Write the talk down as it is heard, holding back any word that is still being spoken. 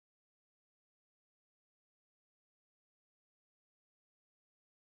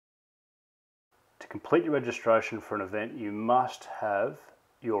complete your registration for an event, you must have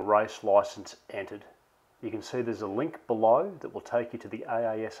your race license entered. You can see there's a link below that will take you to the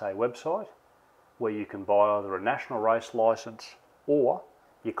AASA website where you can buy either a national race license or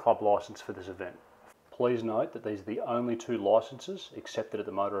your club license for this event. Please note that these are the only two licenses accepted at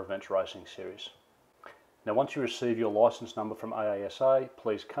the Motor Events Racing Series. Now once you receive your license number from AASA,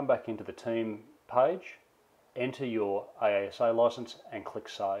 please come back into the team page, enter your AASA license and click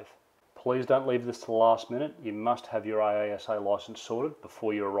Save. Please don't leave this to the last minute. You must have your AASA license sorted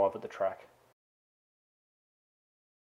before you arrive at the track.